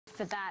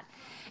for that.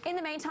 In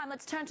the meantime,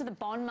 let's turn to the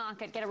bond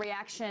market, get a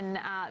reaction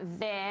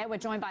there. We're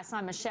joined by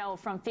Michell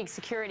from FIIG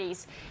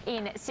Securities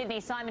in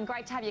Sydney. Simon,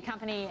 great to have your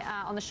company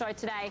on the show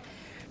today.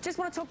 Just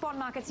want to talk bond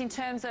markets in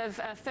terms of,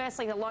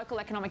 firstly, the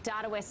local economic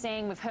data we're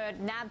seeing. We've heard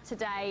NAB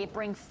today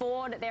bring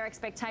forward their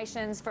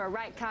expectations for a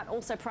rate cut,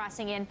 also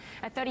pricing in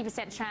a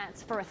 30%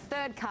 chance for a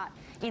third cut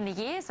in the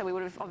year. So we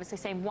would have obviously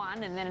seen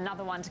one and then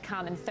another one to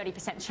come, and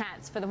 30%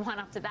 chance for the one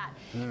after that.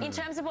 In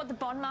terms of what the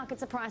bond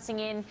markets are pricing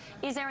in,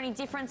 is there any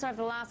difference over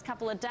the last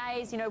couple of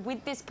days, you know,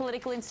 with this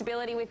political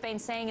instability we've been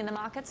seeing in the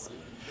markets?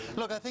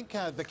 Look, I think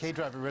the key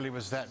driver really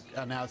was that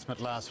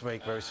announcement last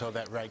week where we saw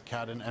that rate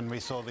cut and we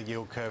saw the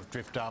yield curve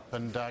drift up,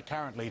 and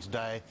currently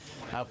today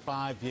our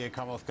 5-year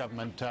Commonwealth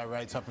Government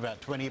rate's up about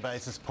 20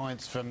 basis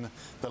points from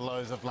the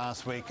lows of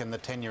last week, and the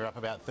 10-year up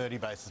about 30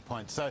 basis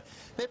points. So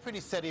they're pretty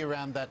steady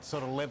around that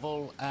sort of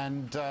level,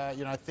 and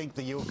you know, I think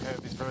the yield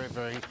curve is very,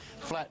 very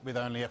flat with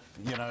only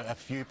a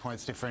few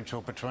points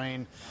differential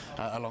between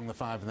along the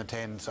 5 and the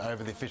 10s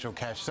over the official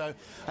cash. So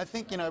I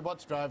think, you know,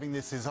 what's driving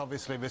this is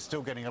obviously we're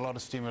still getting a lot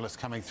of stimulus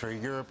coming through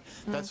Europe.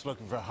 That's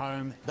looking for a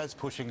home. That's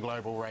pushing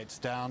global rates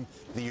down.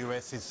 The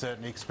US is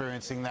certainly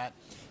experiencing that.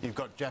 You've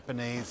got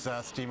Japanese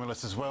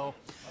stimulus as well.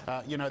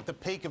 You know, the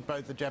peak of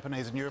both the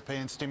Japanese and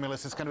European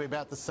stimulus is going to be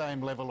about the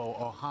same level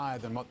or higher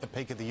than what the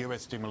peak of the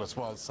US stimulus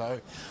was. So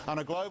on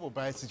a global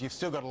basis, you've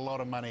still got a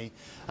lot of money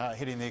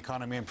hitting the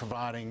economy and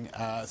providing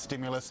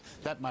stimulus.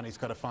 That money's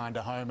got to find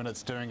a home, and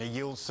it's doing a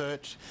yield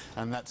search,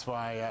 and that's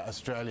why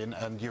Australian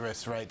and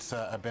US rates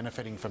are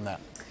benefiting from that.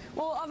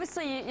 Well,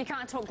 obviously you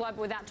can't talk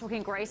global without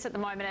talking Greece at the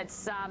moment.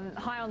 It's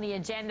high on the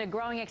agenda,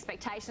 growing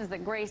expectations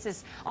that Greece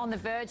is on the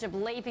verge of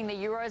leaving the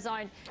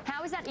Eurozone.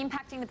 How is that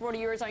impacting the broader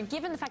Eurozone,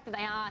 given the fact that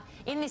they are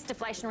in this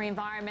deflationary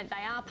environment,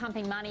 they are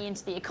pumping money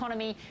into the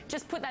economy?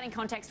 Just put that in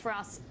context for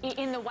us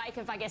in the wake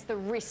of, I guess, the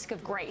risk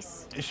of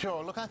Greece.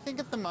 Sure. Look, I think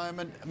at the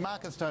moment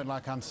markets don't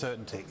like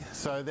uncertainty,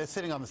 so they're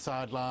sitting on the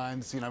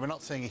sidelines. You know, we're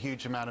not seeing a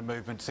huge amount of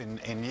movements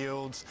in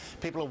yields.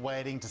 People are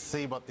waiting to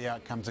see what the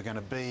outcomes are going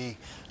to be,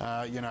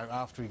 you know,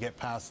 after we get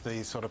past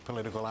the sort of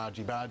political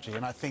argy-bargy,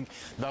 and I think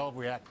they'll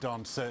react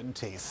on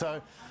certainty.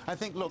 So I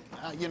think, look,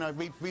 you know,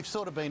 we've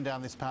sort of been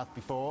down this path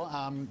before.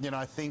 You know,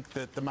 I think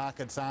that the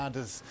markets aren't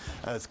as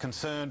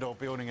concerned or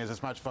building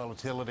as much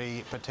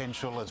volatility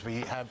potential as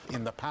we have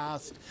in the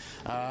past.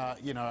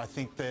 You know, I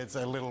think there's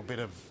a little bit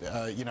of,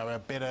 you know, a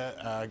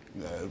better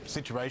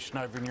situation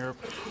over in Europe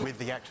with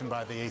the action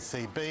by the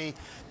ECB,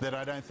 that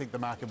I don't think the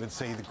market would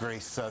see the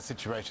Greece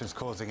situation as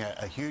causing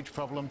a huge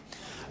problem.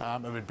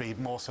 It would be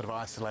more sort of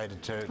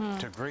isolated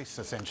to Greece,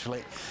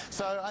 essentially.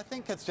 So I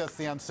think it's just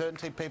the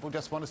uncertainty. People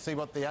just want to see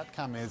what the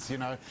outcome is. You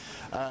know,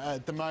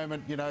 at the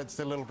moment, you know, it's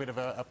a little bit of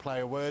a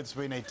play of words.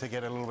 We need to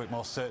get a little bit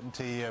more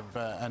certainty of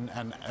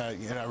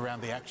you know,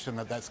 around the action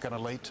that's going to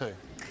lead to.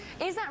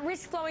 Is that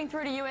risk flowing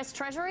through to US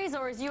Treasuries,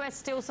 or is US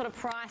still sort of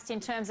priced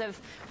in terms of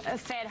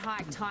Fed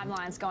hike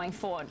timelines going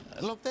forward?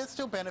 Look, they're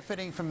still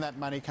benefiting from that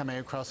money coming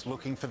across,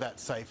 looking for that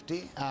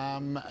safety.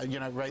 You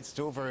know, rates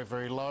still very,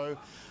 very low.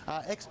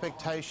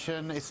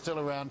 Expectation is still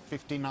around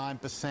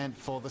 59%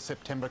 for the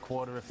September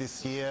quarter of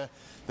this year,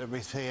 that we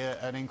see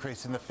an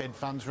increase in the Fed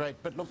funds rate.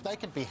 But look, they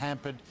could be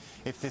hampered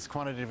if this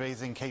quantitative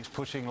easing keeps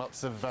pushing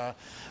lots of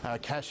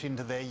cash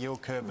into their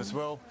yield curve as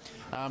well.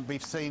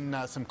 We've seen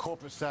some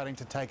corporates starting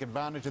to take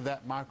advantage of that.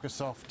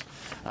 Microsoft,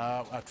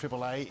 a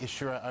AAA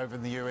issuer over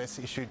in the US,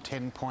 issued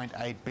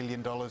 $10.8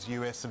 billion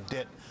US of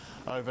debt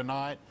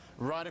overnight.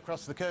 Right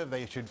across the curve,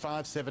 they issued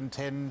 5, 7,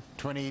 10,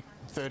 20,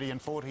 30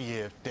 and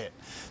 40-year debt.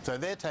 So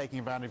they're taking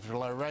advantage of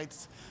low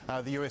rates.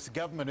 The US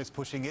government is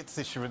pushing its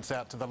issuance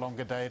out to the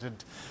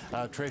longer-dated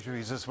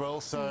treasuries as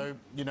well. So,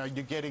 you know,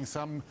 you're getting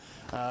some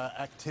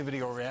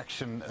activity or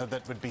reaction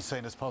that would be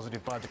seen as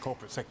positive by the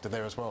corporate sector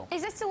there as well.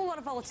 Is there still a lot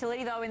of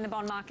volatility, though, in the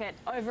bond market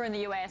over in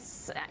the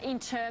US in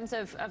terms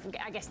of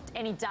I guess,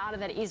 any data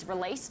that is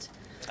released?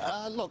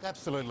 Look,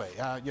 absolutely.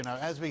 You know,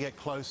 as we get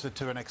closer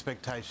to an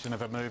expectation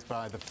of a move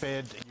by the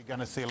Fed, you're going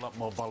to see a lot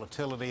more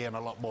volatility and a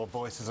lot more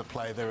voices at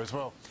play there as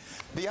well.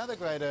 The other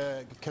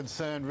greater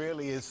concern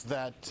really is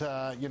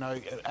that, you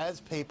know,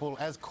 as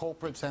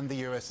corporates and the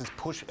US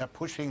are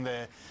pushing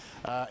their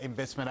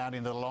investment out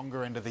into the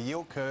longer end of the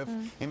yield curve,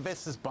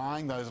 investors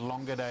buying those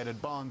longer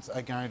dated bonds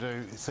are going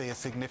to see a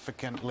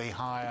significantly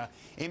higher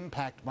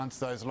impact once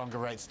those longer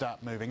rates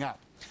start moving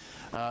up.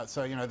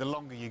 So, you know, the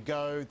longer you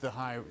go, the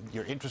higher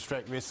your interest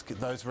rate risk.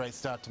 Those rates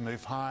start to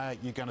move higher,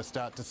 you're going to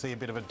start to see a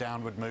bit of a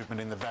downward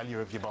movement in the value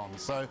of your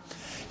bonds. So,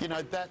 you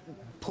know, that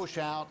push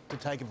out to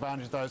take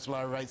advantage of those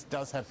low rates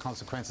does have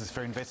consequences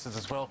for investors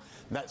as well.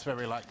 That's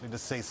very likely to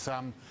see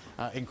some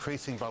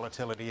increasing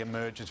volatility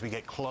emerge as we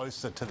get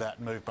closer to that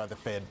move by the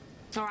Fed.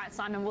 All right,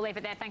 Simon, we'll leave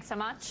it there. Thanks so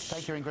much.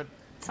 Thank you, Ingrid.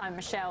 Simon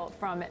Michell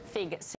from FIIG.